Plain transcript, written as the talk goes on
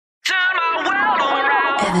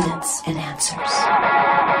Evidence and Answers.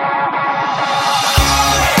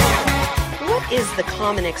 What is the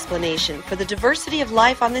common explanation for the diversity of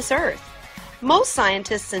life on this earth? Most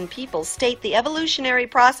scientists and people state the evolutionary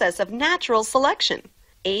process of natural selection.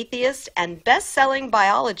 Atheist and best-selling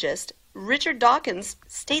biologist Richard Dawkins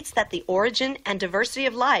states that the origin and diversity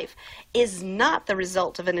of life is not the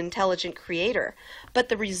result of an intelligent creator, but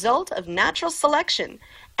the result of natural selection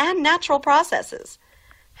and natural processes.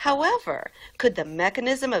 However, could the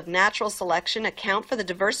mechanism of natural selection account for the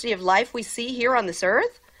diversity of life we see here on this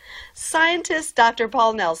earth? Scientist Dr.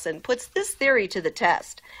 Paul Nelson puts this theory to the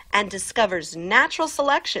test and discovers natural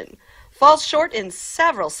selection falls short in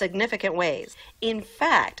several significant ways. In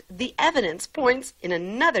fact, the evidence points in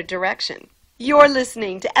another direction. You're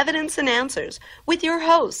listening to Evidence and Answers with your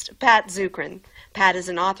host, Pat Zukeran. Pat is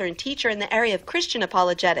an author and teacher in the area of Christian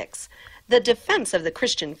apologetics, the defense of the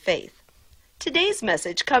Christian faith. Today's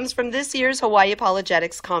message comes from this year's Hawaii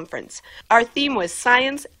Apologetics Conference. Our theme was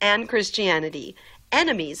Science and Christianity,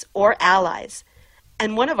 Enemies or Allies.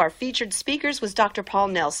 And one of our featured speakers was Dr. Paul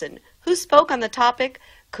Nelson, who spoke on the topic,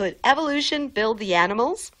 Could Evolution Build the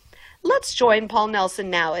Animals? Let's join Paul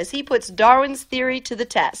Nelson now as he puts Darwin's theory to the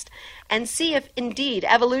test and see if indeed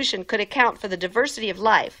evolution could account for the diversity of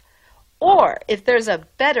life, or if there's a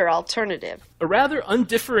better alternative. A rather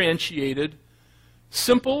undifferentiated,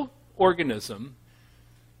 simple organism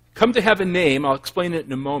come to have a name, I'll explain it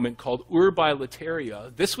in a moment, called Ur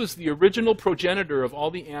bilateria. This was the original progenitor of all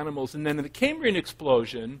the animals, and then in the Cambrian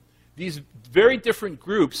explosion, these very different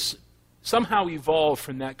groups somehow evolved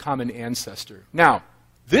from that common ancestor. Now,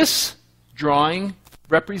 this drawing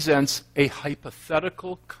represents a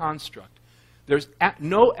hypothetical construct. There's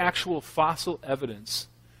no actual fossil evidence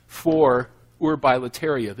for Ur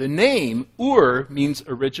bilateria. The name Ur means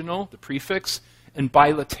original, the prefix, and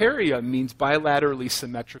bilateria means bilaterally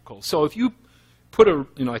symmetrical. So if you put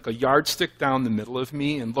like a yardstick down the middle of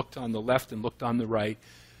me and looked on the left and looked on the right,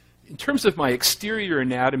 in terms of my exterior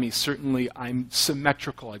anatomy, certainly I'm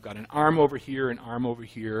symmetrical. I've got an arm over here, an arm over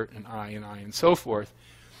here, an eye, and so forth.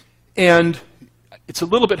 And it's a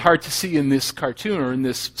little bit hard to see in this cartoon or in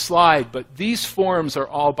this slide, but these forms are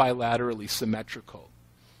all bilaterally symmetrical.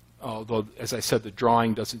 Although, as I said, the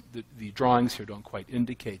drawings here don't quite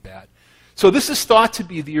indicate that. So this is thought to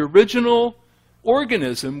be the original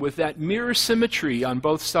organism with that mirror symmetry on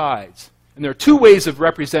both sides. And there are two ways of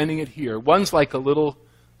representing it here. One's like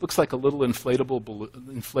looks like a little inflated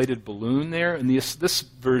balloon there, and this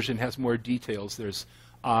version has more details. There's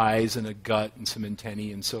eyes and a gut and some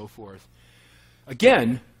antennae and so forth.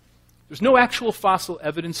 Again, there's no actual fossil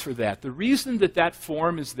evidence for that. The reason that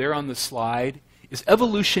form is there on the slide is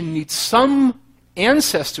evolution needs some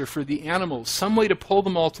ancestor for the animals, some way to pull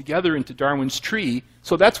them all together into Darwin's tree,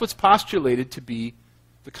 so that's what's postulated to be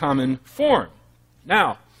the common form.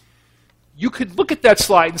 Now, you could look at that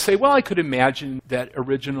slide and say, well, I could imagine that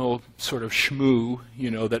original sort of shmoo,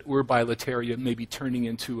 that Ur bilateria maybe turning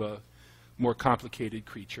into a more complicated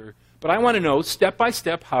creature. But I want to know, step by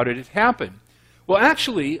step, how did it happen? Well,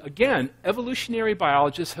 actually, again, evolutionary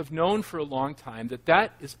biologists have known for a long time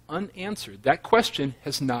that is unanswered. That question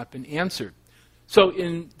has not been answered. So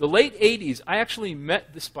in the late 80s, I actually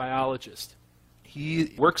met this biologist.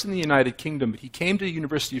 He works in the United Kingdom, but he came to the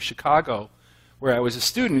University of Chicago, where I was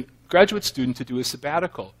a graduate student, to do a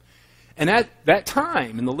sabbatical. And at that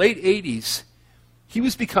time, in the late 80s, he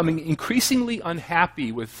was becoming increasingly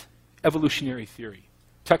unhappy with evolutionary theory,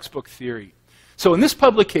 textbook theory. So in this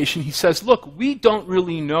publication, he says, look, we don't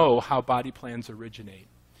really know how body plans originate.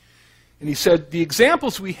 And he said, the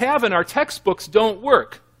examples we have in our textbooks don't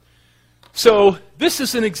work. So this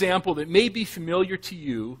is an example that may be familiar to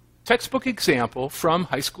you, textbook example from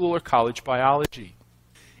high school or college biology.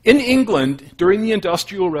 In England, during the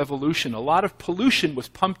Industrial Revolution, a lot of pollution was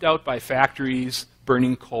pumped out by factories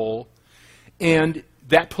burning coal, and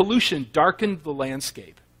that pollution darkened the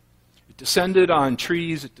landscape. It descended on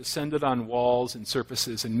trees, it descended on walls and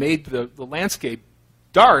surfaces, and made the landscape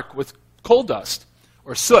dark with coal dust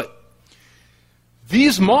or soot.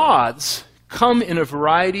 These moths come in a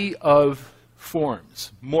variety of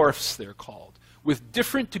forms, morphs they're called, with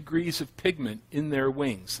different degrees of pigment in their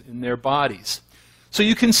wings, in their bodies. So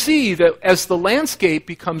you can see that as the landscape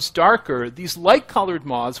becomes darker, these light-colored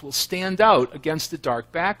moths will stand out against the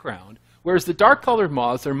dark background, whereas the dark-colored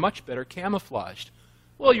moths are much better camouflaged.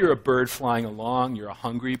 Well, you're a bird flying along, you're a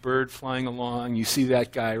hungry bird flying along, you see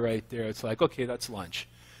that guy right there, it's like, okay, that's lunch.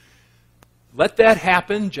 Let that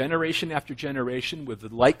happen generation after generation with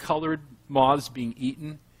the light-colored moths being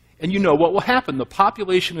eaten, and you know what will happen. The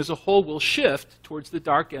population as a whole will shift towards the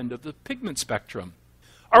dark end of the pigment spectrum.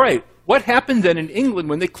 All right, what happened then in England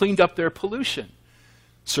when they cleaned up their pollution?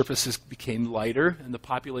 surfaces became lighter, and the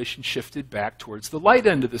population shifted back towards the light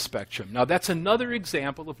end of the spectrum. Now, that's another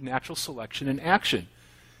example of natural selection in action.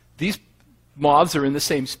 These moths are in the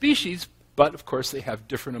same species, but of course they have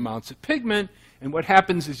different amounts of pigment, and what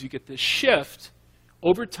happens is you get this shift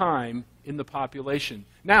over time in the population.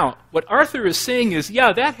 Now, what Arthur is saying is,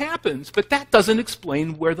 yeah, that happens, but that doesn't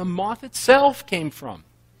explain where the moth itself came from,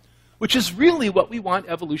 which is really what we want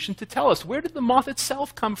evolution to tell us. Where did the moth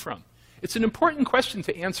itself come from? It's an important question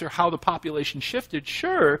to answer how the population shifted,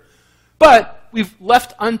 sure, but we've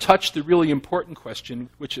left untouched the really important question,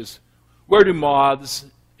 which is, where do moths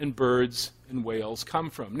and birds and whales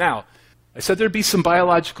come from? Now, I said there'd be some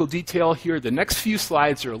biological detail here. The next few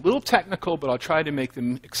slides are a little technical, but I'll try to make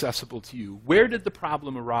them accessible to you. Where did the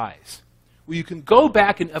problem arise? Well, you can go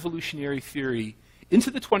back in evolutionary theory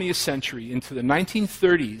into the 20th century, into the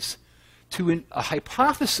 1930s, to a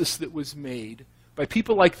hypothesis that was made by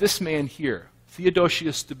people like this man here,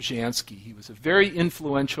 Theodosius Dobzhansky. He was a very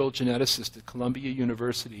influential geneticist at Columbia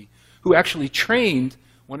University who actually trained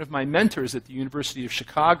one of my mentors at the University of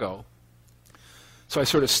Chicago. So I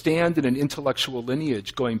sort of stand in an intellectual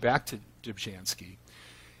lineage going back to Dobzhansky.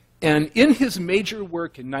 And in his major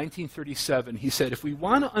work in 1937, he said, if we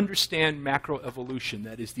want to understand macroevolution,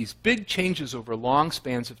 that is, these big changes over long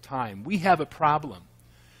spans of time, we have a problem.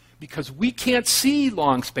 Because we can't see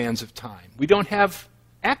long spans of time. We don't have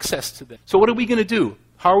access to them. So what are we going to do?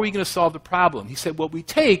 How are we going to solve the problem? He said, what we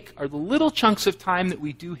take are the little chunks of time that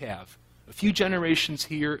we do have, a few generations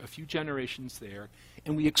here, a few generations there,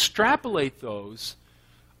 and we extrapolate those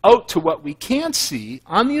out to what we can't see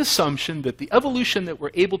on the assumption that the evolution that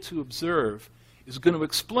we're able to observe is going to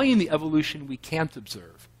explain the evolution we can't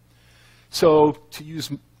observe. So to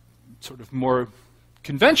use sort of more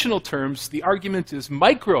conventional terms, the argument is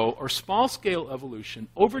micro or small-scale evolution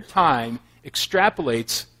over time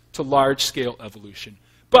extrapolates to large-scale evolution.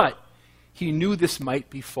 But he knew this might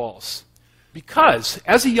be false because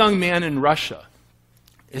as a young man in Russia,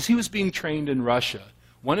 as he was being trained in Russia,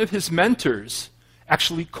 one of his mentors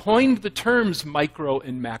actually coined the terms micro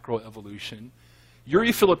and macroevolution.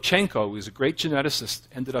 Yuri Filipchenko, who was a great geneticist,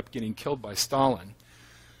 ended up getting killed by Stalin.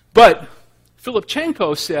 But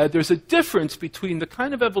Filipchenko said there's a difference between the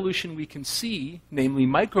kind of evolution we can see, namely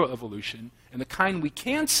microevolution, and the kind we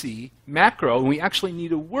can't see, macro, and we actually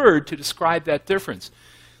need a word to describe that difference.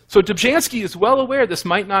 So Dobzhansky is well aware this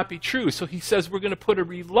might not be true, so he says we're going to put a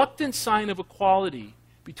reluctant sign of equality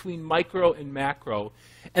between micro and macro,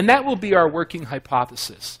 and that will be our working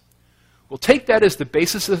hypothesis. We'll take that as the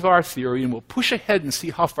basis of our theory, and we'll push ahead and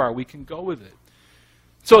see how far we can go with it.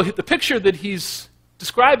 So the picture that he's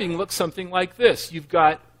describing looks something like this. You've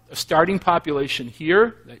got a starting population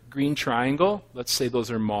here, that green triangle. Let's say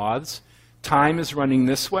those are moths. Time is running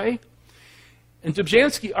this way. And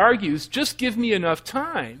Dobzhansky argues, just give me enough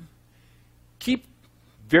time, keep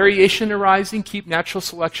variation arising, keep natural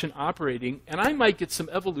selection operating, and I might get some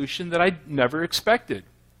evolution that I never expected.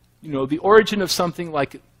 You know, the origin of something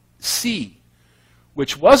like C,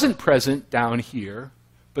 which wasn't present down here,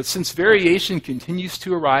 but since variation continues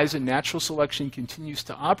to arise and natural selection continues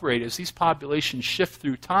to operate, as these populations shift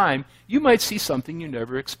through time, you might see something you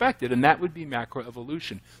never expected, and that would be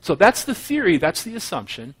macroevolution. So that's the theory, that's the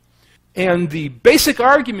assumption. And the basic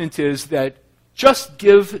argument is that just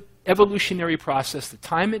give evolutionary process the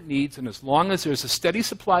time it needs, and as long as there's a steady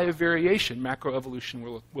supply of variation,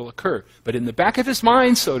 macroevolution will occur. But in the back of his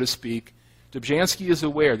mind, so to speak, Dobzhansky is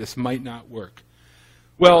aware this might not work.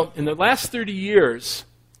 Well, in the last 30 years,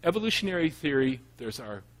 evolutionary theory, there's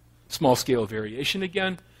our small-scale variation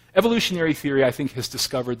again. Evolutionary theory, I think, has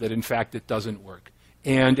discovered that, in fact, it doesn't work.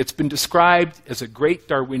 And it's been described as a great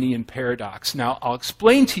Darwinian paradox. Now, I'll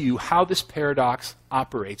explain to you how this paradox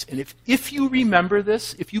operates. And if you remember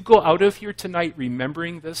this, if you go out of here tonight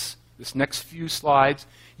remembering this next few slides,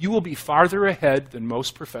 you will be farther ahead than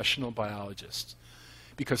most professional biologists.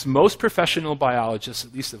 Because most professional biologists,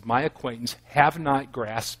 at least of my acquaintance, have not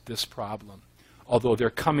grasped this problem, although they're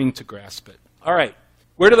coming to grasp it. All right,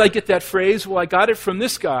 where did I get that phrase? Well, I got it from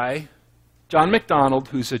this guy, John McDonald,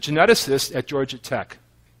 who's a geneticist at Georgia Tech.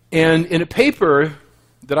 And in a paper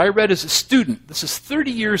that I read as a student, this is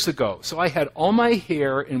 30 years ago, so I had all my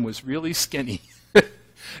hair and was really skinny.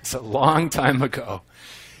 It's a long time ago.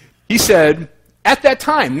 He said, at that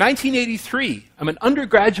time, 1983, I'm an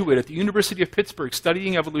undergraduate at the University of Pittsburgh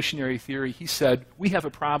studying evolutionary theory. He said, we have a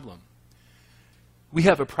problem. We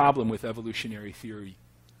have a problem with evolutionary theory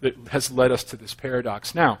that has led us to this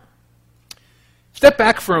paradox. Now, step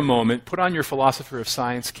back for a moment, put on your philosopher of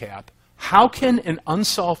science cap. How can an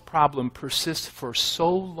unsolved problem persist for so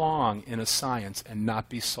long in a science and not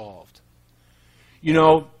be solved? You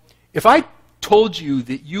know, if I told you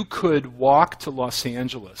that you could walk to Los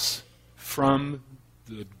Angeles from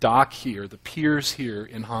the dock here, the piers here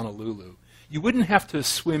in Honolulu, you wouldn't have to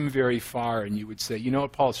swim very far and you would say, you know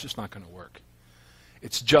what, Paul, it's just not going to work.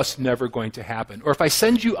 It's just never going to happen. Or if I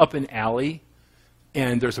send you up an alley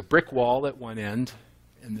and there's a brick wall at one end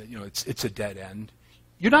and it's a dead end,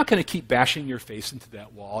 you're not going to keep bashing your face into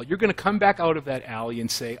that wall. You're going to come back out of that alley and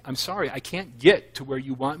say, I'm sorry, I can't get to where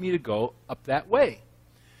you want me to go up that way.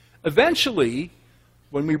 Eventually,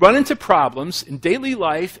 when we run into problems in daily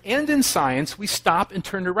life and in science, we stop and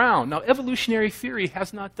turn around. Now, evolutionary theory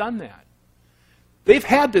has not done that. They've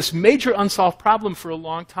had this major unsolved problem for a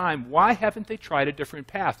long time. Why haven't they tried a different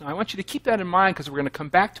path? Now, I want you to keep that in mind because we're going to come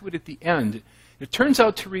back to it at the end. It turns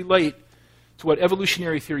out to relate to what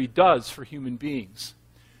evolutionary theory does for human beings.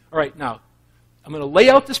 All right, now, I'm going to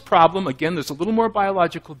lay out this problem. Again, there's a little more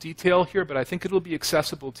biological detail here, but I think it'll be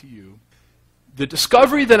accessible to you. The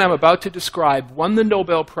discovery that I'm about to describe won the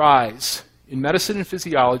Nobel Prize in Medicine and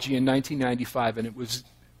Physiology in 1995, and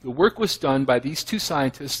the work was done by these two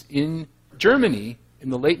scientists in Germany in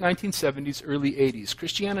the late 1970s, early 80s,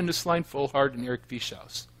 Christiane Nüsslein-Volhard and Erich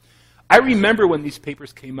Wieschaus. I remember when these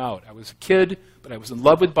papers came out. I was a kid, but I was in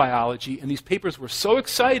love with biology, and these papers were so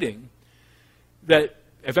exciting that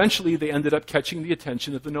eventually they ended up catching the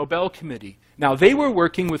attention of the Nobel Committee. Now, they were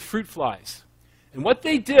working with fruit flies, and what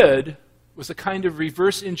they did was a kind of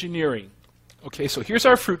reverse engineering. Okay, so here's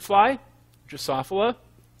our fruit fly, Drosophila,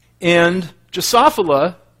 and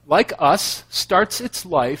Drosophila, like us, starts its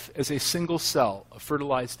life as a single cell, a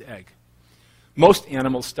fertilized egg. Most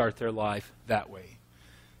animals start their life that way.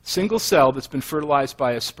 Single cell that's been fertilized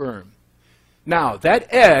by a sperm. Now,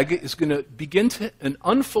 that egg is going to begin an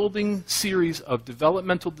unfolding series of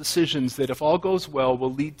developmental decisions that, if all goes well,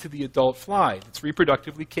 will lead to the adult fly that's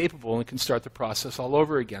reproductively capable and can start the process all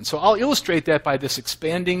over again. So I'll illustrate that by this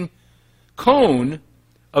expanding cone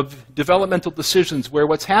of developmental decisions where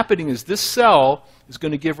what's happening is this cell is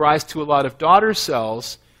going to give rise to a lot of daughter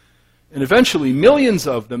cells and eventually millions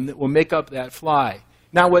of them that will make up that fly.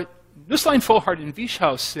 Now, what Nüsslein-Volhard and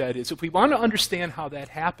Wieschaus said is if we want to understand how that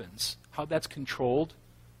happens, how that's controlled,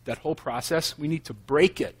 that whole process, we need to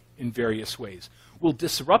break it in various ways. We'll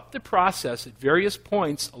disrupt the process at various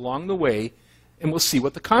points along the way, and we'll see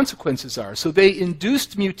what the consequences are. So they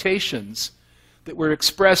induced mutations that were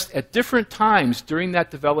expressed at different times during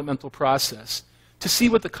that developmental process to see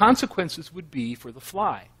what the consequences would be for the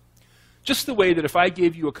fly. Just the way that if I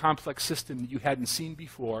gave you a complex system that you hadn't seen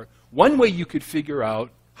before, one way you could figure out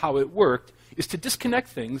how it worked is to disconnect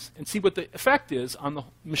things and see what the effect is on the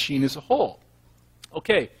machine as a whole.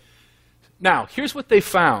 Okay, now here's what they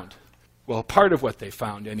found. Well, part of what they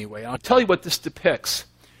found anyway. I'll tell you what this depicts.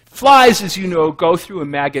 Flies, as you know, go through a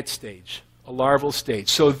maggot stage, a larval stage.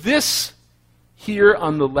 So this here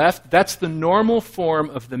on the left, that's the normal form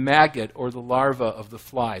of the maggot or the larva of the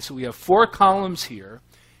fly. So we have 4 columns here,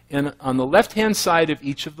 and on the left-hand side of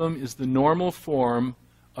each of them is the normal form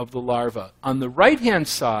of the larva. On the right-hand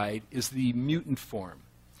side is the mutant form.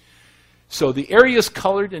 So the areas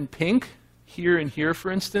colored in pink, here and here,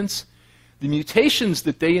 for instance, the mutations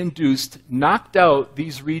that they induced knocked out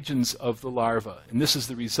these regions of the larva. And this is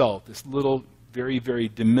the result, this little, very, very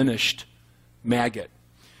diminished maggot.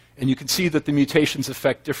 And you can see that the mutations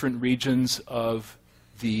affect different regions of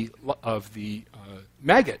the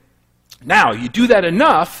maggot. Now, you do that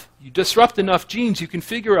enough, you disrupt enough genes, you can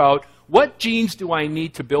figure out what genes do I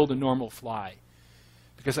need to build a normal fly?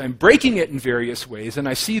 Because I'm breaking it in various ways, and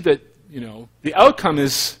I see that, the outcome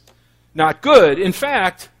is not good. In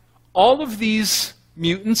fact, all of these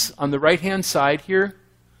mutants on the right-hand side here,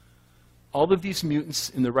 all of these mutants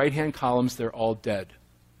in the right-hand columns, they're all dead.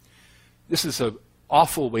 This is an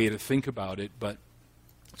awful way to think about it, but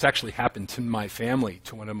it's actually happened to my family,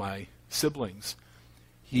 to one of my siblings.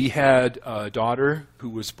 He had a daughter who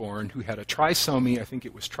was born who had a trisomy, I think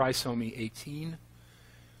it was trisomy 18.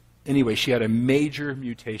 Anyway, she had a major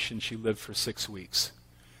mutation. She lived for 6 weeks.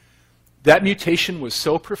 That mutation was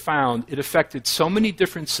so profound, it affected so many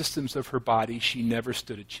different systems of her body, she never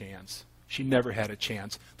stood a chance. She never had a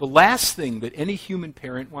chance. The last thing that any human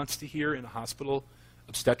parent wants to hear in a hospital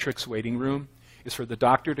obstetrics waiting room is for the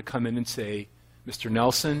doctor to come in and say, Mr.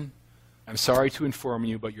 Nelson, I'm sorry to inform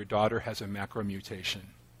you, but your daughter has a macromutation.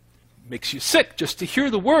 Makes you sick just to hear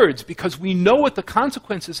the words, because we know what the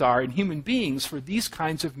consequences are in human beings for these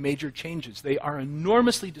kinds of major changes. They are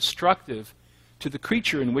enormously destructive to the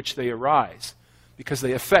creature in which they arise, because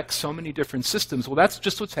they affect so many different systems. Well, that's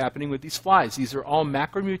just what's happening with these flies. These are all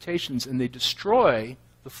macromutations, and they destroy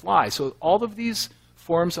the fly. So all of these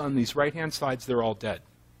forms on these right-hand sides, they're all dead.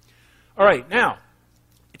 All right, now,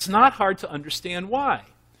 it's not hard to understand why.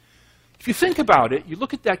 If you think about it, you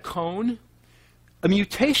look at that cone, a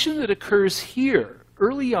mutation that occurs here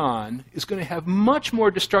early on is going to have much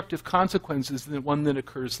more destructive consequences than one that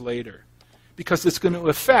occurs later, because it's going to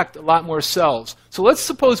affect a lot more cells. So let's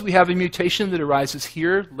suppose we have a mutation that arises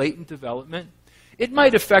here, late in development. It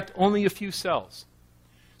might affect only a few cells.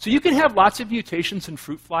 So you can have lots of mutations in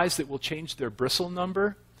fruit flies that will change their bristle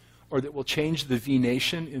number, or that will change the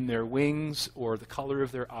venation in their wings, or the color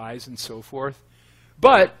of their eyes, and so forth.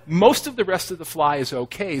 But most of the rest of the fly is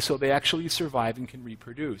okay, so they actually survive and can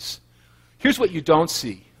reproduce. Here's what you don't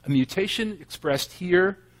see: a mutation expressed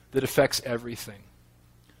here that affects everything.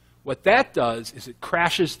 What that does is it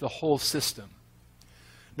crashes the whole system.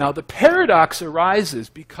 Now, the paradox arises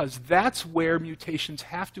because that's where mutations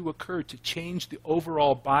have to occur to change the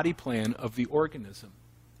overall body plan of the organism.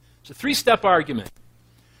 It's a three-step argument.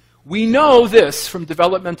 We know this from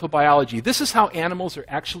developmental biology. This is how animals are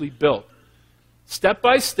actually built, step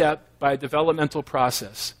by step, by a developmental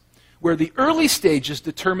process, where the early stages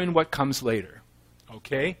determine what comes later.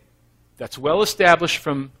 Okay? That's well established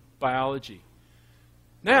from biology.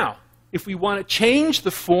 Now, if we want to change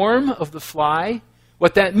the form of the fly,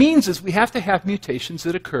 what that means is we have to have mutations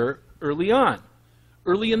that occur early on,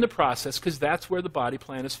 early in the process, because that's where the body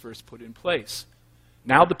plan is first put in place.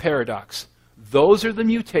 Now the paradox. Those are the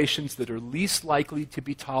mutations that are least likely to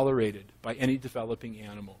be tolerated by any developing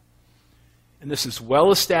animal. And this is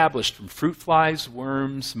well established from fruit flies,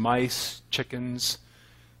 worms, mice, chickens,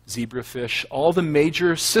 zebrafish, all the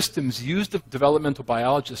major systems used of developmental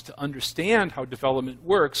biologists to understand how development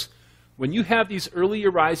works. When you have these early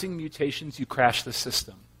arising mutations, you crash the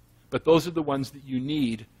system. But those are the ones that you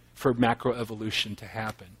need for macroevolution to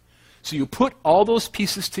happen. So you put all those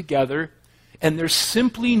pieces together, and there's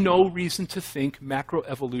simply no reason to think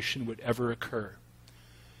macroevolution would ever occur.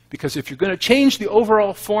 Because if you're going to change the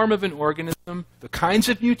overall form of an organism, the kinds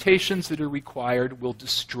of mutations that are required will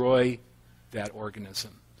destroy that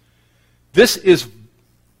organism. This is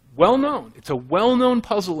well known. It's a well-known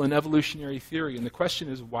puzzle in evolutionary theory, and the question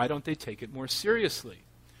is, why don't they take it more seriously?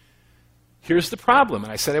 Here's the problem,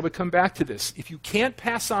 and I said I would come back to this. If you can't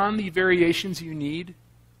pass on the variations you need,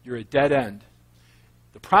 you're at dead end.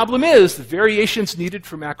 The problem is the variations needed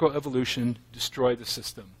for macroevolution destroy the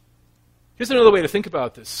system. Here's another way to think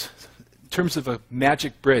about this in terms of a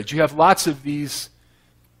magic bridge. You have lots of these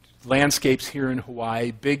landscapes here in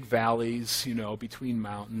Hawaii, big valleys, between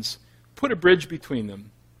mountains. Put a bridge between them.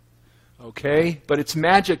 Okay? But it's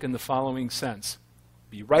magic in the following sense.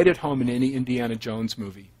 Be right at home in any Indiana Jones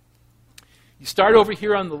movie. You start over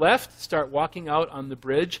here on the left, start walking out on the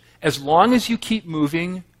bridge. As long as you keep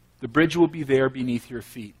moving, the bridge will be there beneath your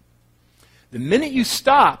feet. The minute you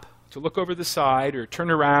stop to look over the side or turn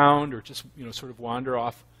around or just sort of wander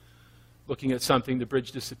off looking at something, the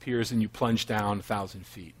bridge disappears and you plunge down 1,000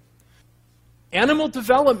 feet. Animal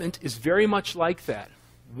development is very much like that.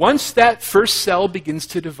 Once that first cell begins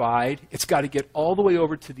to divide, it's got to get all the way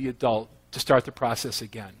over to the adult to start the process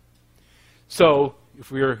again. So if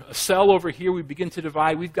we're a cell over here, we begin to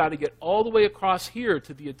divide, we've got to get all the way across here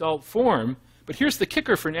to the adult form. But here's the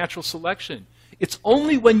kicker for natural selection. It's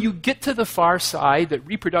only when you get to the far side that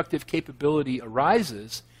reproductive capability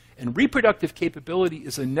arises, and reproductive capability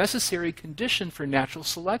is a necessary condition for natural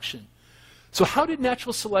selection. So how did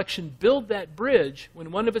natural selection build that bridge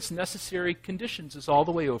when one of its necessary conditions is all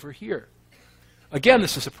the way over here? Again,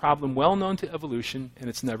 this is a problem well known to evolution, and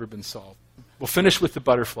it's never been solved. We'll finish with the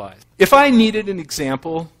butterflies. If I needed an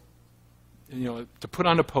example, to put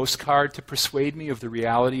on a postcard to persuade me of the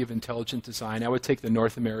reality of intelligent design, I would take the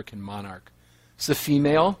North American monarch. It's a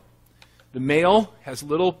female. The male has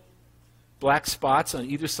little black spots on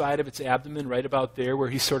either side of its abdomen, right about there where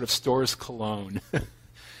he sort of stores cologne.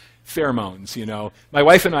 Pheromones, My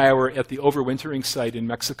wife and I were at the overwintering site in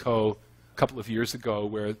Mexico a couple of years ago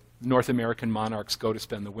where North American monarchs go to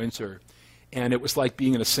spend the winter. And it was like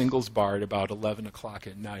being in a singles bar at about 11 o'clock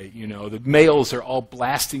at night. The males are all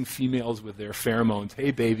blasting females with their pheromones.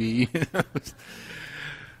 Hey, baby.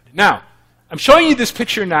 Now, I'm showing you this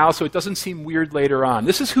picture now so it doesn't seem weird later on.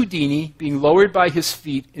 This is Houdini being lowered by his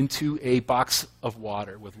feet into a box of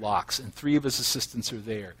water with locks, and 3 of his assistants are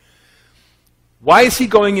there. Why is he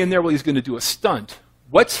going in there? Well, he's going to do a stunt.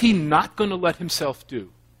 What's he not going to let himself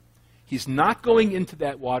do? He's not going into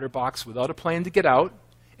that water box without a plan to get out,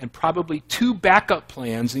 and probably 2 backup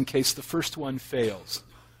plans in case the first one fails.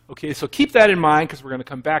 Okay, so keep that in mind because we're going to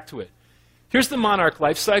come back to it. Here's the monarch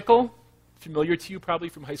life cycle, familiar to you probably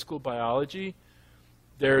from high school biology.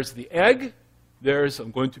 There's the egg. There's, I'm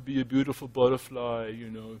going to be a beautiful butterfly,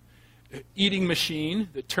 eating machine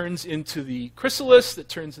that turns into the chrysalis, that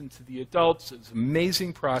turns into the adult. So it's an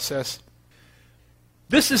amazing process.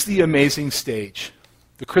 This is the amazing stage,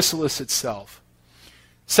 the chrysalis itself.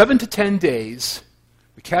 7 to 10 days,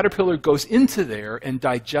 the caterpillar goes into there and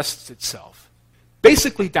digests itself,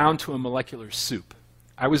 basically down to a molecular soup.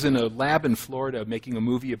 I was in a lab in Florida making a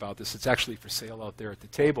movie about this. It's actually for sale out there at the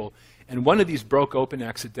table. And one of these broke open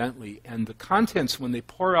accidentally, and the contents, when they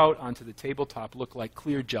pour out onto the tabletop, look like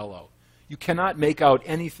clear Jell-O. You cannot make out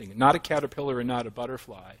anything, not a caterpillar and not a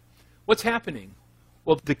butterfly. What's happening?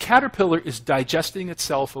 Well, the caterpillar is digesting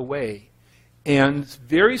itself away, and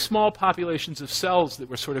very small populations of cells that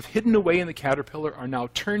were sort of hidden away in the caterpillar are now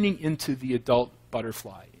turning into the adult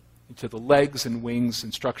butterfly, into the legs and wings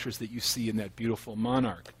and structures that you see in that beautiful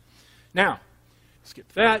monarch. Now,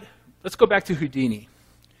 skip that. Let's go back to Houdini.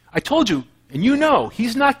 I told you, and you know,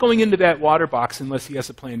 he's not going into that water box unless he has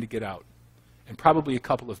a plan to get out, and probably a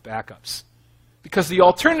couple of backups. Because the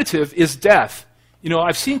alternative is death. You know,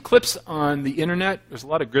 I've seen clips on the internet. There's a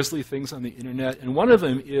lot of grisly things on the internet, and one of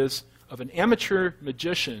them is of an amateur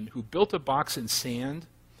magician who built a box in sand,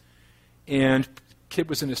 and kid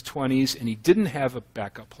was in his 20s, and he didn't have a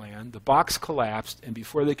backup plan. The box collapsed, and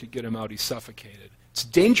before they could get him out, he suffocated. It's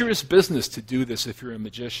dangerous business to do this if you're a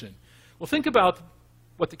magician. Well, think about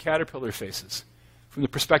what the caterpillar faces from the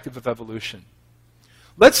perspective of evolution.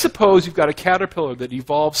 Let's suppose you've got a caterpillar that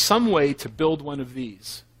evolved some way to build one of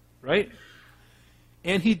these, right?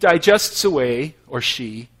 And he digests away, or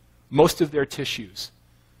she, most of their tissues.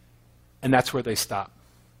 And that's where they stop.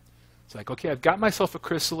 It's like, okay, I've got myself a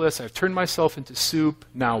chrysalis, I've turned myself into soup,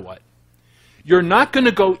 now what? You're not going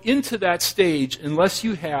to go into that stage unless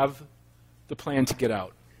you have the plan to get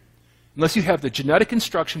out. Unless you have the genetic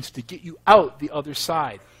instructions to get you out the other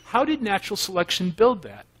side. How did natural selection build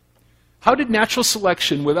that? How did natural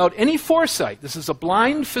selection, without any foresight, this is a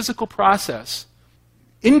blind physical process,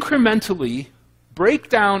 incrementally break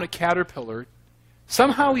down a caterpillar,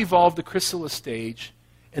 somehow evolve the chrysalis stage,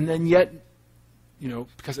 and then yet, you know,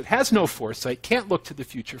 because it has no foresight, can't look to the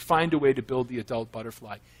future, find a way to build the adult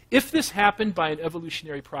butterfly. If this happened by an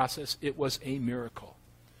evolutionary process, it was a miracle.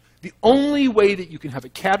 The only way that you can have a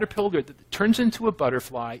caterpillar that turns into a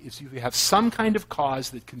butterfly is if you have some kind of cause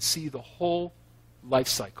that can see the whole life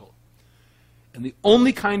cycle. And the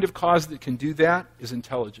only kind of cause that can do that is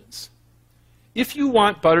intelligence. If you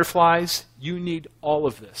want butterflies, you need all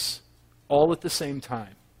of this, all at the same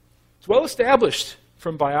time. It's well established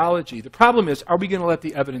from biology. The problem is, are we going to let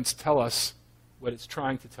the evidence tell us what it's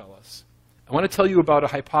trying to tell us? I want to tell you about a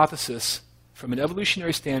hypothesis from an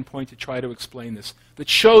evolutionary standpoint to try to explain this, that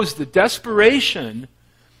shows the desperation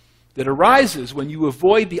that arises when you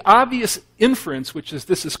avoid the obvious inference, which is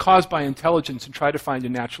this is caused by intelligence, and try to find a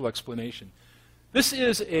natural explanation. This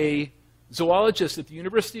is a zoologist at the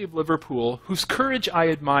University of Liverpool whose courage I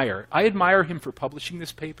admire. I admire him for publishing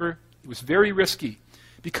this paper. It was very risky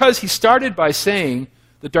because he started by saying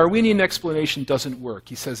the Darwinian explanation doesn't work.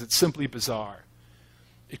 He says it's simply bizarre.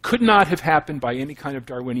 It could not have happened by any kind of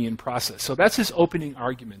Darwinian process. So that's his opening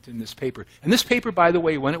argument in this paper. And this paper, by the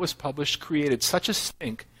way, when it was published, created such a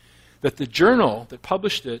stink that the journal that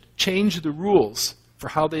published it changed the rules for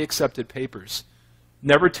how they accepted papers,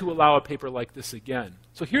 never to allow a paper like this again.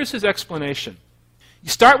 So here's his explanation. You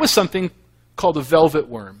start with something called a velvet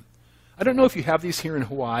worm. I don't know if you have these here in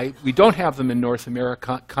Hawaii. We don't have them in North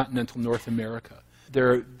America, continental North America.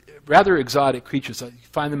 They're rather exotic creatures. You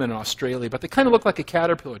find them in Australia, but they kind of look like a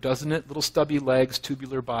caterpillar, doesn't it? Little stubby legs,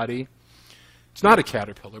 tubular body. It's not a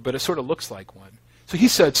caterpillar, but it sort of looks like one. So he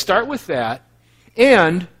said, start with that,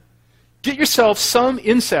 and get yourself some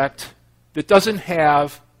insect that doesn't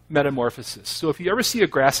have metamorphosis. So if you ever see a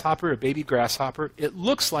grasshopper, a baby grasshopper, it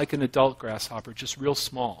looks like an adult grasshopper, just real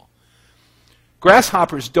small.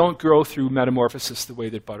 Grasshoppers don't grow through metamorphosis the way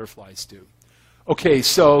that butterflies do. Okay,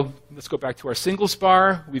 so let's go back to our singles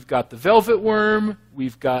bar. We've got the velvet worm.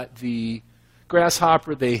 We've got the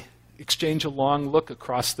grasshopper. They exchange a long look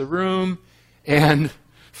across the room, and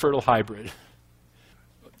fertile hybrid.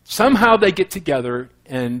 Somehow they get together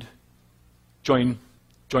and join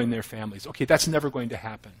their families. Okay, that's never going to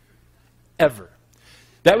happen. Ever.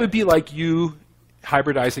 That would be like you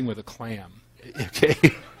hybridizing with a clam.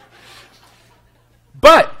 Okay?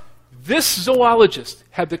 But this zoologist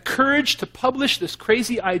had the courage to publish this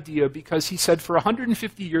crazy idea because he said for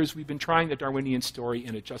 150 years we've been trying the Darwinian story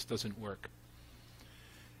and it just doesn't work.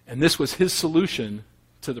 And this was his solution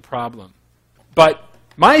to the problem. But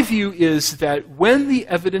my view is that when the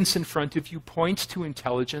evidence in front of you points to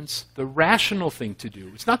intelligence, the rational thing to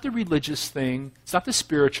do, it's not the religious thing, it's not the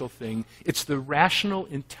spiritual thing, it's the rational,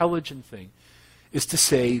 intelligent thing, is to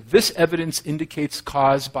say this evidence indicates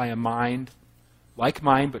cause by a mind like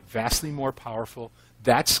mine, but vastly more powerful.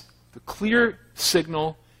 That's the clear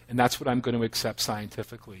signal, and that's what I'm going to accept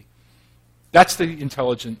scientifically. That's the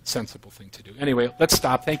intelligent, sensible thing to do. Anyway, let's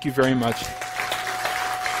stop. Thank you very much.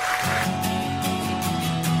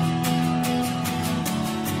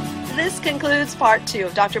 This concludes part 2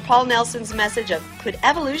 of Dr. Paul Nelson's message of Could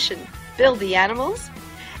Evolution Build the Animals?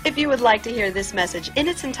 If you would like to hear this message in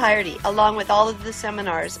its entirety, along with all of the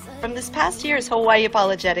seminars from this past year's Hawaii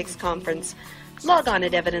Apologetics Conference, log on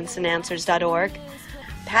at evidenceandanswers.org.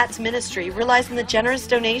 Pat's ministry relies on the generous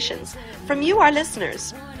donations from you, our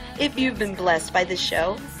listeners. If you've been blessed by this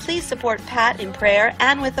show, please support Pat in prayer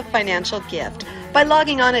and with a financial gift by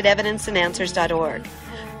logging on at evidenceandanswers.org.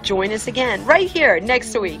 Join us again right here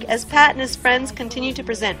next week as Pat and his friends continue to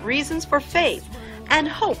present reasons for faith and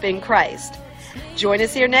hope in Christ. Join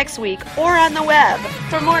us here next week or on the web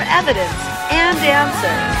for more evidence and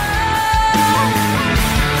answers.